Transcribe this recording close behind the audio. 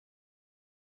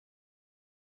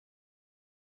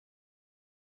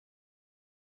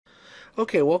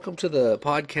Okay, welcome to the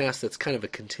podcast that's kind of a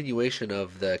continuation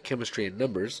of the chemistry and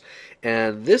numbers.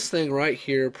 And this thing right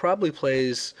here probably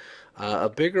plays a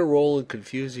bigger role in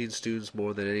confusing students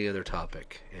more than any other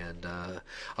topic. And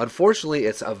unfortunately,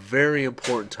 it's a very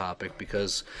important topic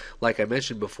because, like I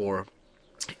mentioned before,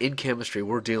 in chemistry,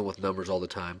 we're dealing with numbers all the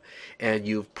time, and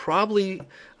you've probably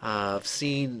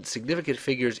seen significant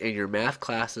figures in your math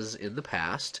classes in the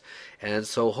past, and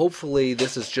so hopefully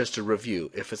this is just a review.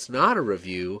 If it's not a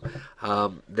review,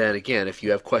 then again, if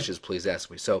you have questions, please ask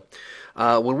me. So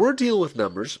when we're dealing with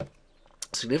numbers,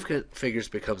 significant figures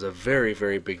becomes a very,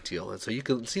 very big deal, and so you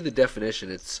can see the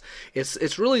definition. It's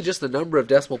really just the number of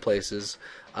decimal places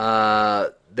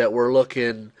that we're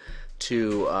looking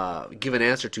to give an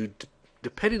answer to,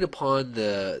 depending upon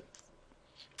the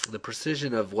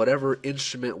precision of whatever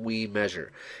instrument we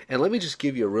measure. And let me just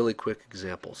give you a really quick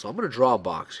example. So I'm going to draw a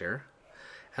box here,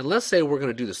 and let's say we're going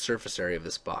to do the surface area of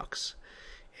this box,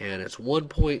 and it's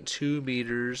 1.2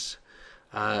 meters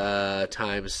times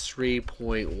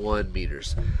 3.1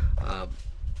 meters.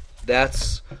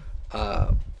 That's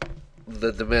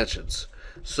the dimensions.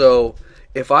 So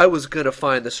if I was going to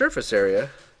find the surface area,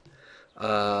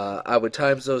 I would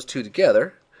times those two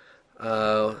together,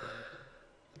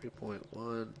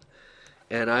 3.1,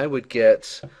 and I would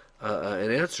get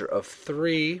an answer of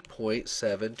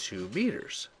 3.72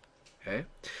 meters. Okay?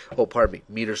 Oh, pardon me,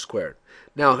 meters squared.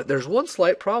 Now, there's one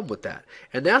slight problem with that,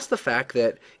 and that's the fact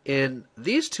that in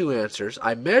these two answers,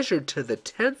 I measured to the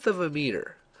tenth of a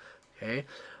meter. Okay?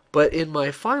 But in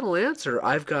my final answer,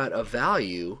 I've got a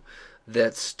value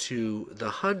that's to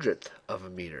the hundredth of a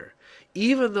meter,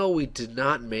 even though we did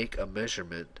not make a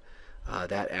measurement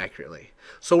that accurately.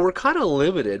 So we're kind of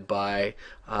limited by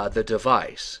the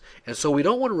device, and so we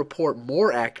don't want to report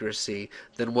more accuracy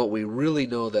than what we really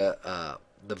know the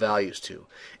values to.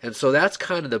 And so that's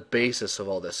kind of the basis of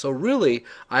all this. So really,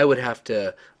 I would have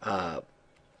to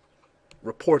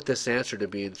report this answer to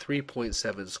be in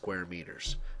 3.7 square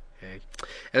meters. Okay?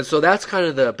 And so that's kind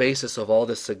of the basis of all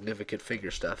this significant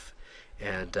figure stuff.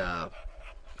 And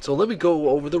so let me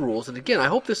go over the rules. And again, I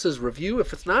hope this is review.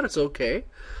 If it's not, it's okay.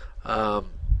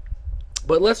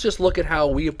 But let's just look at how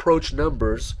we approach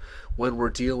numbers when we're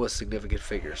dealing with significant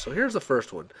figures. So here's the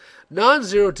first one.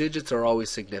 Non-zero digits are always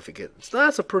significant. So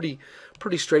that's a pretty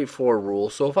straightforward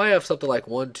rule. So if I have something like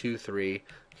 1, 2, 3,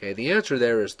 okay, the answer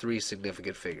there is 3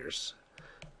 significant figures.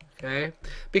 Okay?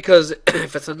 Because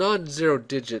if it's a non-zero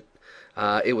digit,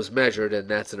 it was measured, and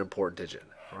that's an important digit.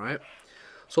 All right?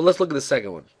 So let's look at the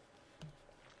second one.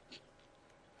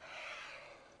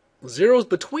 Zeros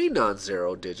between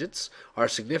non-zero digits are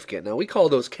significant. Now, we call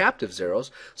those captive zeros,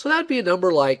 so that would be a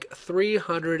number like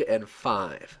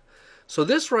 305. So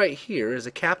this right here is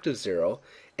a captive zero,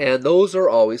 and those are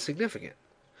always significant.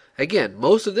 Again,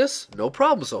 most of this, no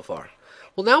problem so far.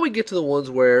 Well, now we get to the ones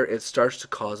where it starts to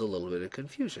cause a little bit of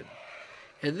confusion.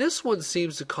 And this one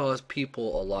seems to cause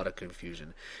people a lot of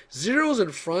confusion. Zeros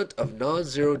in front of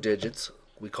non-zero digits,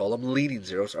 we call them leading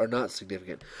zeros, are not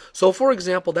significant. So, for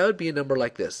example, that would be a number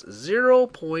like this,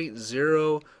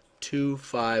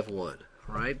 0.0251,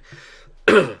 right?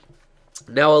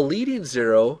 Now, a leading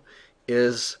zero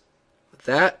is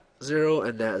that zero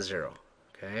and that zero,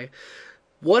 okay?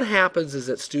 What happens is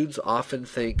that students often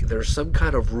think there's some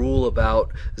kind of rule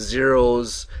about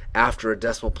zeros after a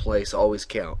decimal place always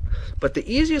count. But the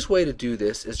easiest way to do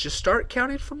this is just start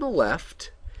counting from the left,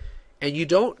 and you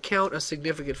don't count a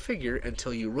significant figure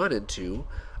until you run into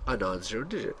a non-zero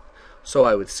digit. So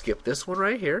I would skip this one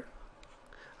right here.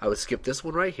 I would skip this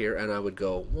one right here, and I would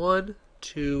go 1,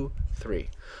 2, 3.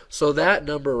 So that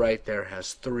number right there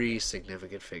has 3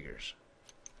 significant figures.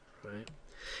 Right?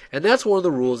 And that's one of the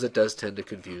rules that does tend to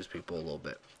confuse people a little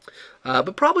bit.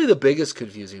 But probably the biggest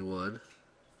confusing one,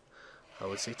 I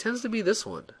would say, tends to be this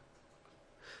one.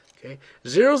 Okay.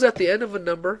 Zeros at the end of a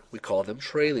number, we call them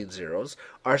trailing zeros,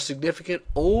 are significant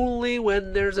only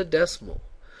when there's a decimal.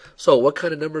 So what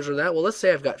kind of numbers are that? Well, let's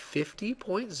say I've got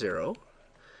 50.0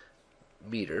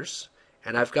 meters,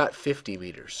 and I've got 50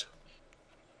 meters.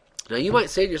 Now you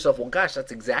might say to yourself, well, gosh,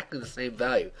 that's exactly the same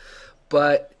value.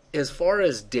 But as far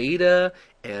as data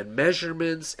and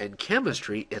measurements and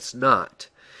chemistry, it's not.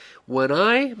 When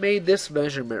I made this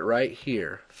measurement right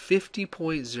here,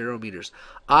 50.0 meters,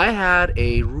 I had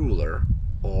a ruler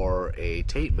or a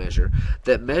tape measure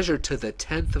that measured to the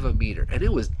tenth of a meter, and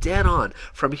it was dead on.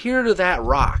 From here to that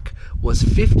rock was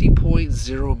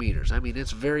 50.0 meters. I mean,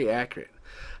 it's very accurate.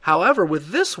 However,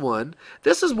 with this one,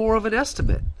 this is more of an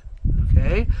estimate.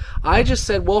 Okay? I just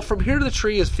said, well, from here to the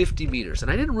tree is 50 meters,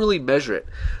 and I didn't really measure it.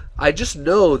 I just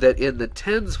know that in the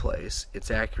tens place,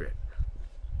 it's accurate.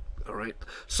 All right.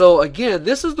 So again,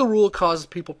 this is the rule that causes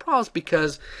people problems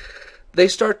because they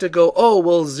start to go, oh,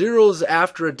 well, zeros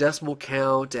after a decimal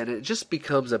count, and it just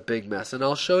becomes a big mess. And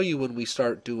I'll show you when we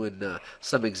start doing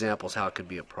some examples how it can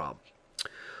be a problem.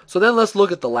 So then let's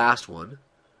look at the last one.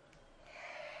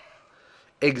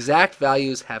 Exact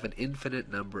values have an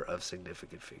infinite number of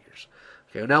significant figures.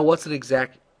 Okay, now what's an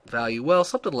exact value? Well,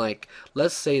 something like,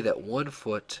 let's say that 1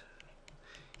 foot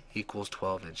equals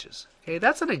 12 inches. Okay,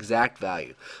 that's an exact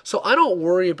value. So I don't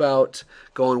worry about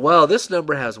going, well, this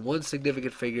number has one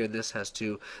significant figure and this has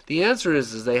two. The answer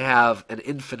is they have an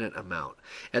infinite amount.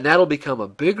 And that'll become a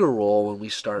bigger role when we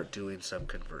start doing some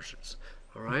conversions.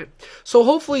 All right? So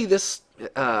hopefully this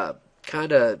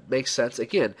kind of makes sense.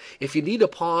 Again, if you need to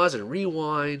pause and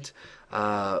rewind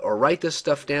or write this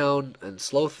stuff down and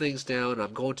slow things down,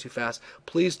 I'm going too fast,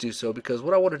 please do so, because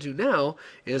what I want to do now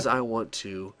is I want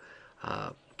to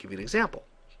give you an example.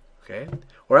 Okay?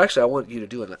 Or actually, I want you to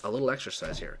do a little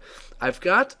exercise here. I've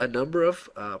got a number of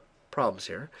problems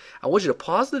here. I want you to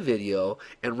pause the video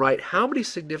and write how many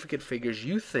significant figures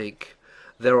you think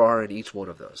there are in each one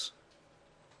of those.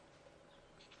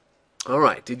 All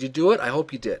right, did you do it? I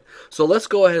hope you did. So let's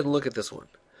go ahead and look at this one.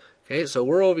 Okay, so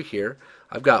we're over here.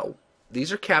 I've got,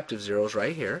 these are captive zeros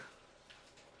right here.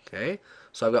 Okay,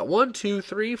 so I've got 1, 2,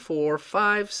 3, 4,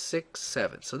 5, 6,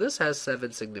 7. So this has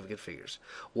 7 significant figures.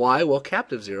 Why? Well,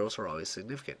 captive zeros are always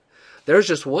significant. There's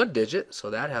just one digit,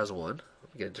 so that has 1.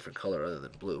 Get a different color other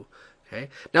than blue. Okay,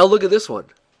 now look at this one.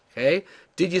 Okay,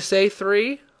 did you say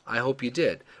 3? I hope you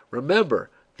did.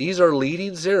 Remember, these are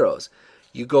leading zeros.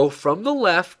 You go from the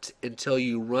left until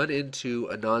you run into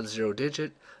a non-zero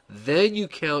digit. Then you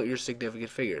count your significant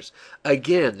figures.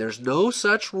 Again, there's no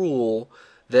such rule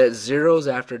that zeros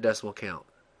after a decimal count.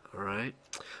 All right?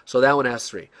 So that one has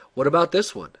 3. What about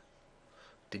this one?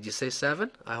 Did you say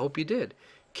 7? I hope you did.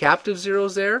 Captive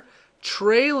zeros there.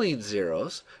 Trailing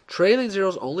zeros. Trailing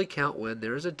zeros only count when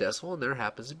there is a decimal and there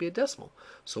happens to be a decimal.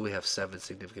 So we have 7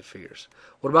 significant figures.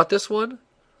 What about this one?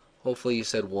 Hopefully you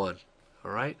said 1.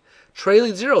 All right?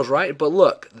 Trailing zeros, right? But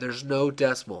look, there's no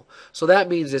decimal. So that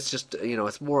means it's just,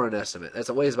 it's more an estimate. It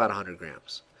weighs about 100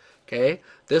 grams. Okay?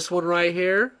 This one right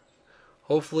here,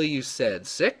 hopefully you said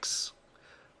 6.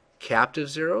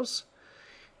 Captive zeros.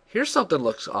 Here's something that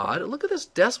looks odd. Look at this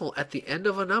decimal at the end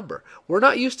of a number. We're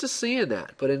not used to seeing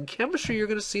that, but in chemistry you're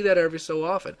going to see that every so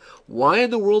often. Why in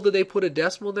the world did they put a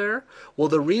decimal there? Well,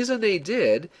 the reason they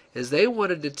did is they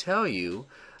wanted to tell you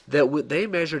that they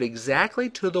measured exactly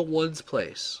to the ones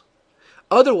place.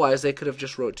 Otherwise, they could have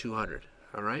just wrote 200.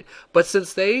 All right? But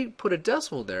since they put a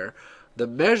decimal there, the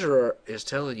measurer is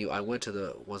telling you I went to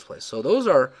the ones place. So those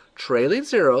are trailing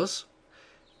zeros,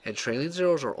 and trailing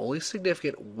zeros are only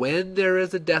significant when there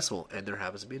is a decimal, and there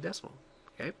happens to be a decimal.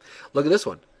 Okay? Look at this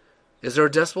one. Is there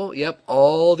a decimal? Yep.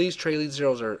 All these trailing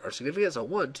zeros are significant. So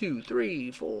 1, 2,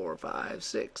 3, 4, 5,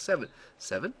 6, 7.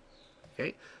 7.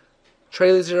 Okay?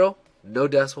 Trailing zero. No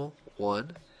decimal,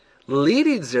 1.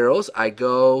 Leading zeros, I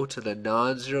go to the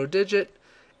non-zero digit,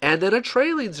 and then a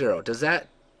trailing zero. Is that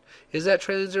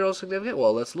trailing zero significant?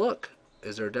 Well, let's look.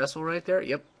 Is there a decimal right there?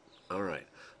 Yep. All right.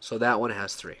 So that one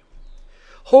has 3.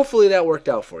 Hopefully that worked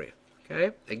out for you.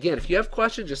 Okay? Again, if you have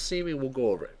questions, just see me and we'll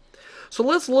go over it. So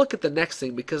let's look at the next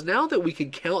thing, because now that we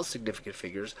can count significant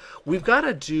figures, we've got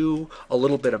to do a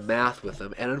little bit of math with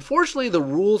them. And unfortunately, the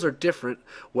rules are different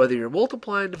whether you're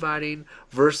multiplying, dividing,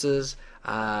 versus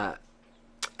adding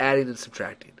and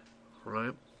subtracting.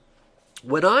 Right?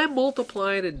 When I'm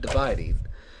multiplying and dividing,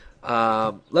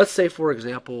 let's say, for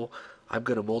example, I'm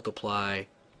going to multiply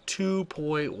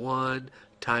 2.1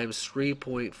 times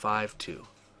 3.52.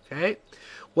 Okay?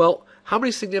 Well, how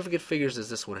many significant figures does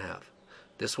this one have?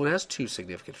 This one has 2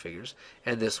 significant figures,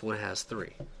 and this one has 3.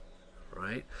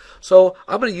 Right? So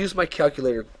I'm going to use my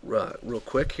calculator real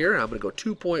quick here. I'm going to go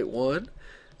 2.1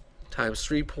 times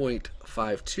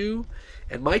 3.52,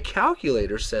 and my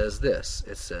calculator says this.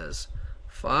 It says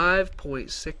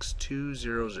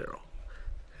 5.6200.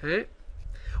 Okay?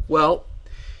 Well,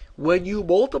 when you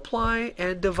multiply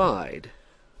and divide,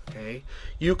 okay,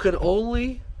 you can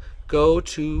only go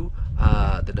to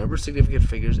the number of significant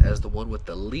figures as the one with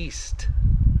the least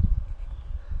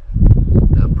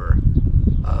number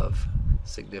of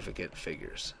significant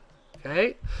figures.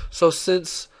 Okay? So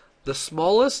since the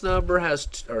smallest number has,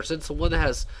 or since the one that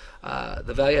has,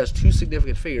 the value has 2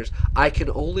 significant figures, I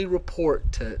can only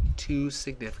report to 2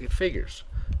 significant figures.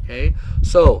 Okay?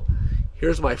 So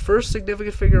here's my first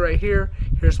significant figure right here.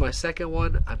 Here's my second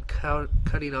one. I'm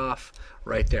cutting off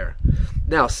right there.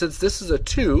 Now, since this is a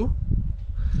 2,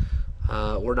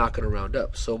 we're not going to round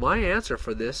up. So my answer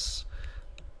for this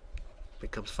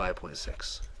becomes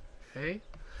 5.6. Okay?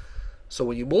 So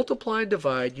when you multiply and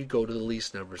divide, you go to the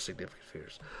least number of significant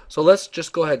figures. So let's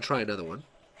just go ahead and try another one.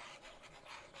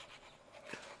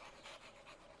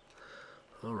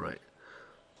 All right.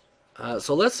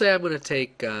 So let's say I'm going to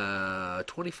take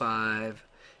 25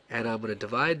 and I'm going to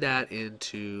divide that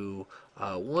into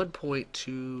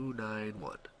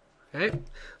 1.291. Okay?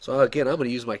 So again, I'm going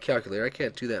to use my calculator. I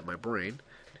can't do that in my brain.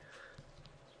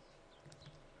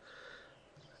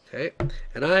 Okay?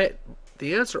 And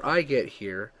the answer I get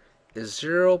here is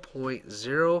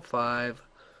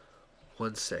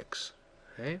 0.0516.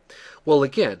 Okay? Well,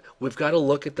 again, we've got to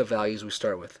look at the values we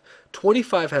start with.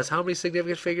 25 has how many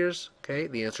significant figures? Okay,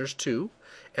 the answer is 2.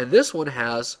 And this one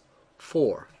has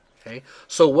 4. Okay,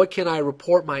 so what can I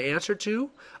report my answer to?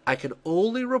 I can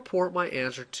only report my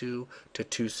answer to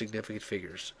 2 significant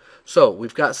figures. So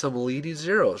we've got some leading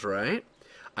zeros, right?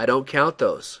 I don't count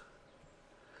those.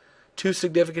 2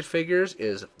 significant figures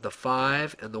is the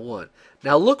 5 and the 1.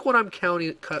 Now look what I'm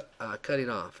cutting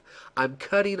off. I'm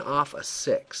cutting off a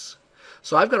 6.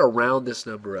 So I've got to round this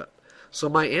number up. So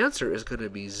my answer is going to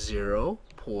be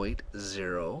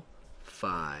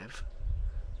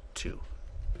 0.052.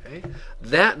 Okay?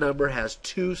 That number has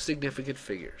 2 significant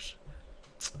figures.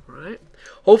 All right?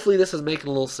 Hopefully this is making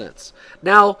a little sense.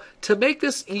 Now, to make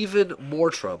this even more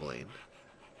troubling,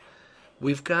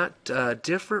 we've got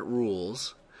different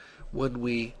rules when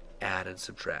we add and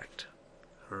subtract.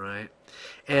 All right?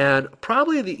 And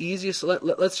probably the easiest, let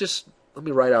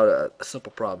me write out a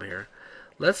simple problem here.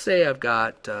 Let's say I've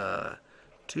got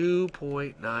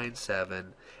 2.97,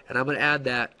 and I'm going to add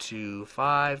that to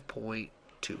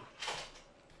 5.2.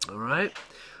 All right?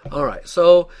 All right,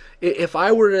 so if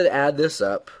I were to add this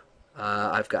up,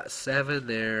 I've got 7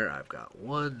 there, I've got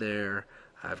 1 there,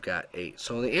 I've got 8.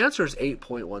 So the answer is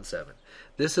 8.17.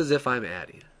 This is if I'm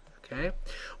adding. Okay?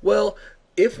 Well,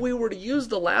 if we were to use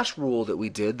the last rule that we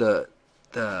did, the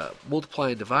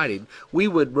multiplying and dividing, we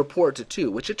would report to 2,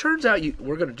 which it turns out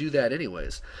we're going to do that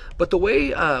anyways. But the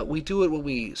way we do it when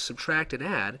we subtract and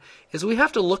add is we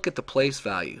have to look at the place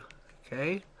value.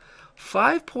 Okay?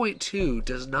 5.2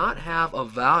 does not have a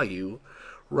value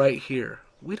right here.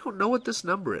 We don't know what this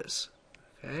number is.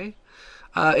 Okay?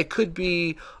 It could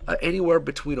be anywhere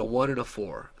between a 1 and a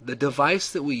 4. The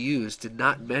device that we used did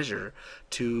not measure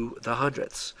to the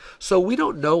hundredths. So we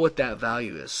don't know what that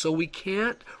value is. So we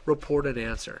can't report an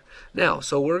answer. Now,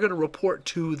 so we're going to report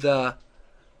to the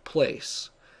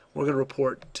place. We're going to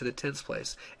report to the tens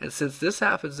place. And since this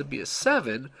happens to be a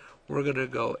 7, we're going to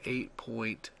go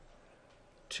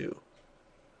 8.2.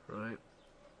 Right?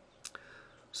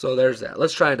 So there's that.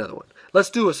 Let's try another one. Let's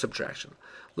do a subtraction.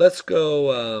 Let's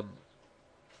go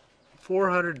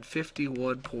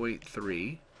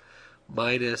 451.3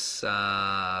 minus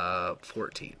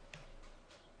 14.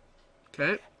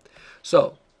 Okay?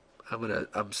 So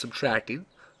I'm subtracting.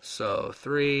 So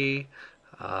 3,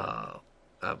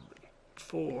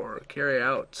 4, carry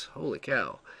out. Holy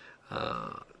cow.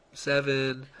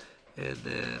 7, and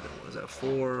then what was that?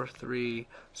 4, 3.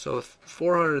 So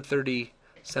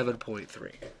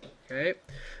 437.3. Okay?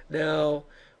 Now,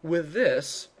 with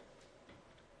this,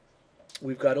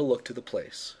 we've got to look to the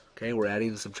place. Okay, we're adding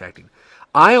and subtracting.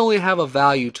 I only have a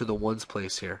value to the ones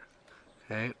place here.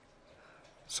 Okay,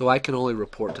 so I can only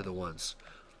report to the ones.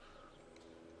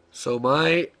 So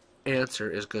my answer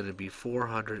is going to be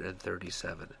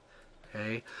 437.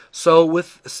 Okay, so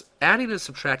with adding and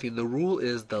subtracting, the rule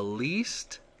is the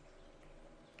least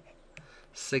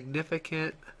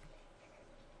significant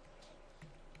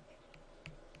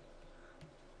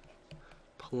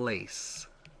place.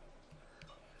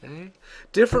 Okay.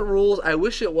 Different rules. I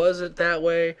wish it wasn't that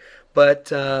way, but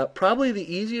probably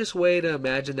the easiest way to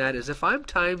imagine that is if I'm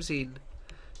timesing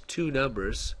 2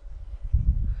 numbers.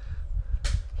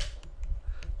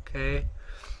 Okay.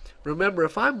 Remember,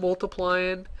 if I'm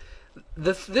multiplying,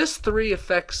 this 3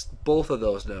 affects both of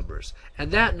those numbers,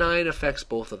 and that 9 affects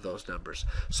both of those numbers.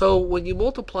 So when you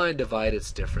multiply and divide,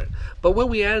 it's different. But when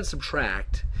we add and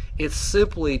subtract, it's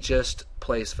simply just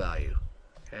place value.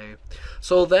 Okay.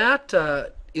 So that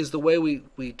is the way we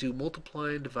do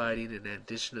multiplying, dividing, and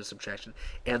addition and subtraction.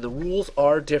 And the rules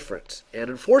are different. And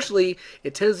unfortunately,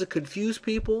 it tends to confuse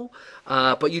people,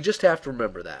 but you just have to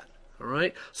remember that. All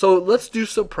right? So let's do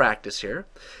some practice here.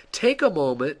 Take a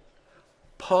moment,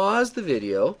 pause the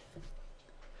video,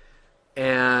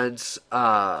 and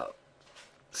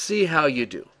see how you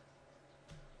do.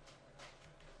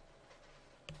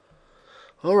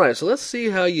 All right, so let's see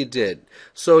how you did.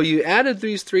 So you added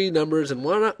these 3 numbers, and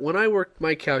when I worked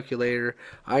my calculator,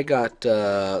 I got,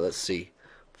 let's see,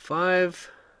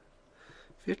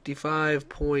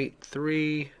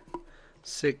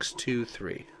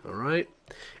 555.3623. All right?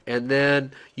 And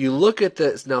then you look at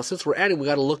this. Now, since we're adding, we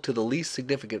got to look to the least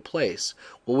significant place.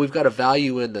 Well, we've got a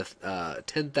value in the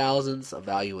 10,000s, a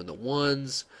value in the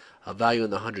ones, a value in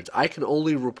the hundreds. I can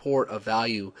only report a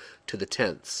value to the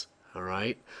tenths. All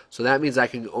right, so that means I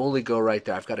can only go right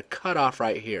there. I've got a cutoff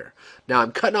right here. Now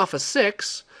I'm cutting off a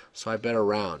 6, so I better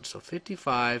round. So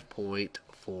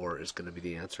 55.4 is going to be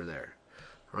the answer there.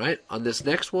 All right, on this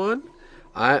next one,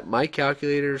 my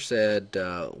calculator said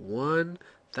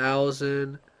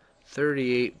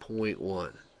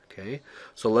 1,038.1. Okay,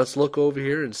 so let's look over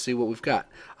here and see what we've got.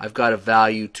 I've got a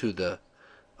value to the,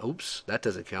 oops, that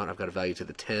doesn't count. I've got a value to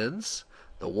the tens,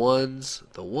 the ones,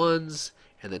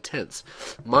 and the tenths.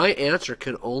 My answer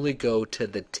can only go to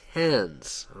the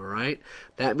tens, all right?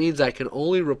 That means I can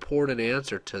only report an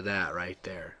answer to that right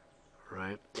there, all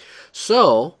right?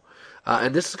 So,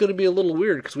 and this is going to be a little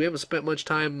weird because we haven't spent much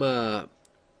time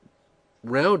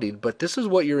rounding, but this is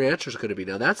what your answer is going to be.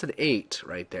 Now, that's an 8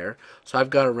 right there, so I've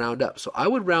got to round up. So I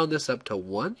would round this up to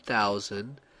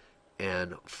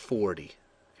 1,040,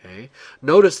 okay?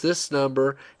 Notice this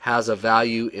number has a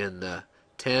value in the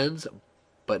tens,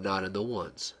 but not in the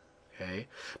ones. Okay.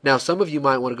 Now some of you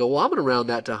might want to go, well, I'm going to round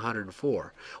that to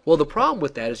 104. Well, the problem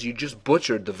with that is you just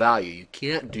butchered the value. You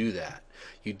can't do that.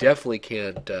 You definitely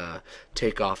can't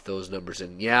take off those numbers.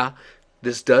 And yeah,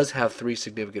 this does have 3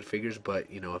 significant figures,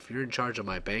 but you know, if you're in charge of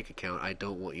my bank account, I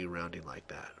don't want you rounding like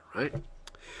that, right?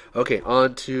 Okay,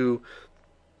 on to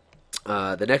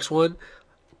the next one.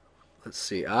 Let's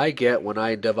see. I get, when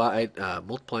I divide,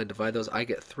 multiply and divide those, I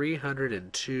get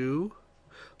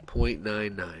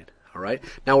 302.99. All right.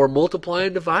 Now we're multiplying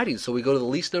and dividing, so we go to the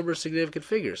least number of significant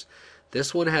figures.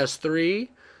 This one has 3,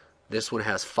 this one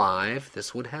has 5,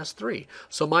 this one has 3.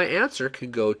 So my answer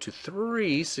can go to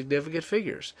 3 significant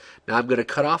figures. Now I'm going to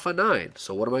cut off a 9.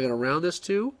 So what am I going to round this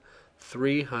to?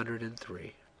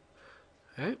 303.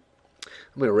 Okay. I'm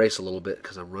going to erase a little bit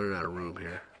because I'm running out of room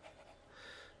here.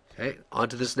 Okay. On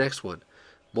to this next one.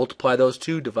 Multiply those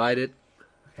two, divide it.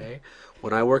 Okay.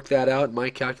 When I work that out in my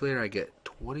calculator, I get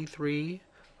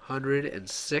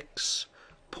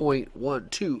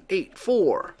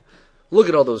 2,306.1284. Look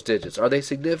at all those digits. Are they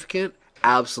significant?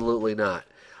 Absolutely not.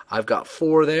 I've got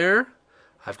 4 there,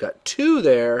 I've got 2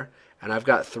 there, and I've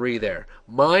got 3 there.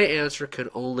 My answer can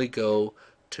only go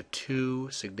to 2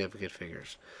 significant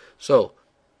figures. So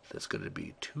that's going to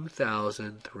be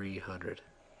 2,300.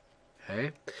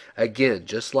 Okay? Again,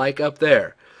 just like up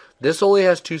there. This only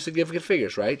has 2 significant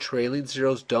figures, right? Trailing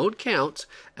zeros don't count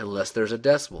unless there's a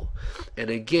decimal.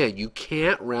 And again, you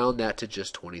can't round that to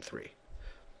just 23.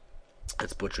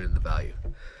 That's butchering the value,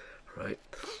 right?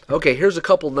 Okay, here's a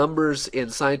couple numbers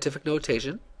in scientific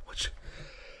notation, which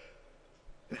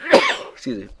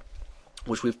excuse me,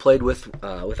 which we've played with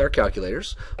our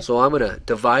calculators. So I'm going to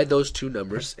divide those 2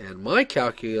 numbers, and my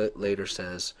calculator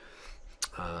says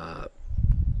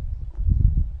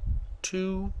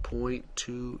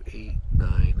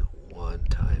 2.2891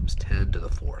 times 10 to the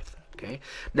 4th. Okay.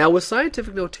 Now with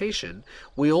scientific notation,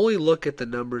 we only look at the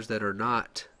numbers that are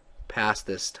not past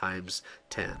this times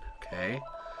 10. Okay.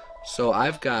 So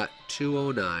I've got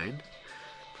 209.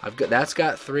 That's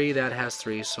got 3. That has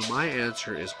 3. So my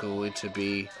answer is going to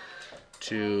be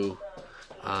to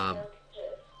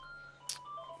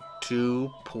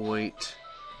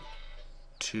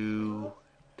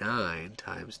 2.29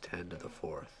 times 10 to the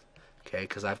 4th. Okay,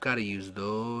 because I've got to use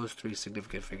those 3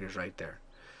 significant figures right there.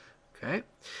 Okay,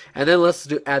 and then let's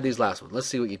add these last ones. Let's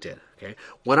see what you did. Okay,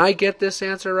 when I get this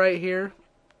answer right here,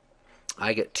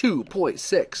 I get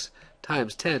 2.6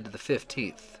 times 10 to the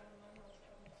 15th.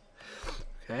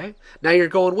 Okay, now you're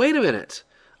going, wait a minute.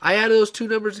 I added those 2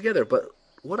 numbers together, but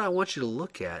what I want you to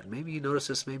look at, maybe you noticed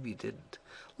this, maybe you didn't.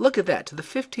 Look at that, to the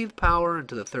 15th power and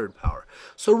to the 3rd power.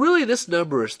 So really this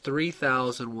number is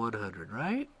 3,100,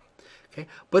 right? Okay,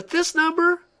 but this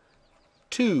number,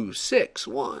 2, 6,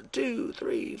 1, 2,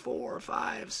 3, 4,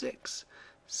 5, 6,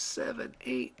 7,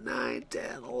 8, 9,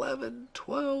 10, 11,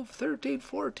 12, 13,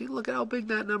 14. Look at how big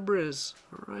that number is,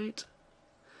 all right?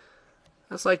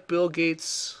 That's like Bill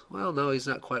Gates. Well, no, he's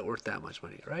not quite worth that much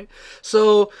money, right?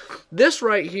 So this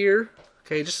right here,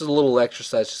 okay, just a little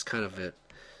exercise, just kind of it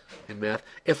in math.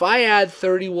 If I add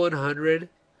 3,100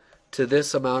 to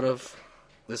this amount of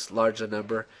this large a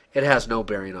number, it has no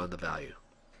bearing on the value.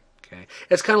 Okay,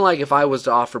 it's kind of like if I was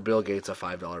to offer Bill Gates a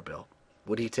 $5 bill.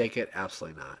 Would he take it?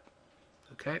 Absolutely not.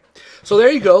 Okay, so there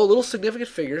you go, little significant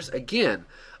figures. Again,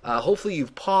 hopefully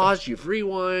you've paused, you've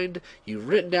rewind, you've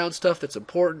written down stuff that's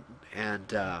important,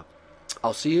 and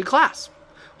I'll see you in class.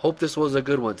 Hope this was a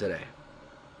good one today.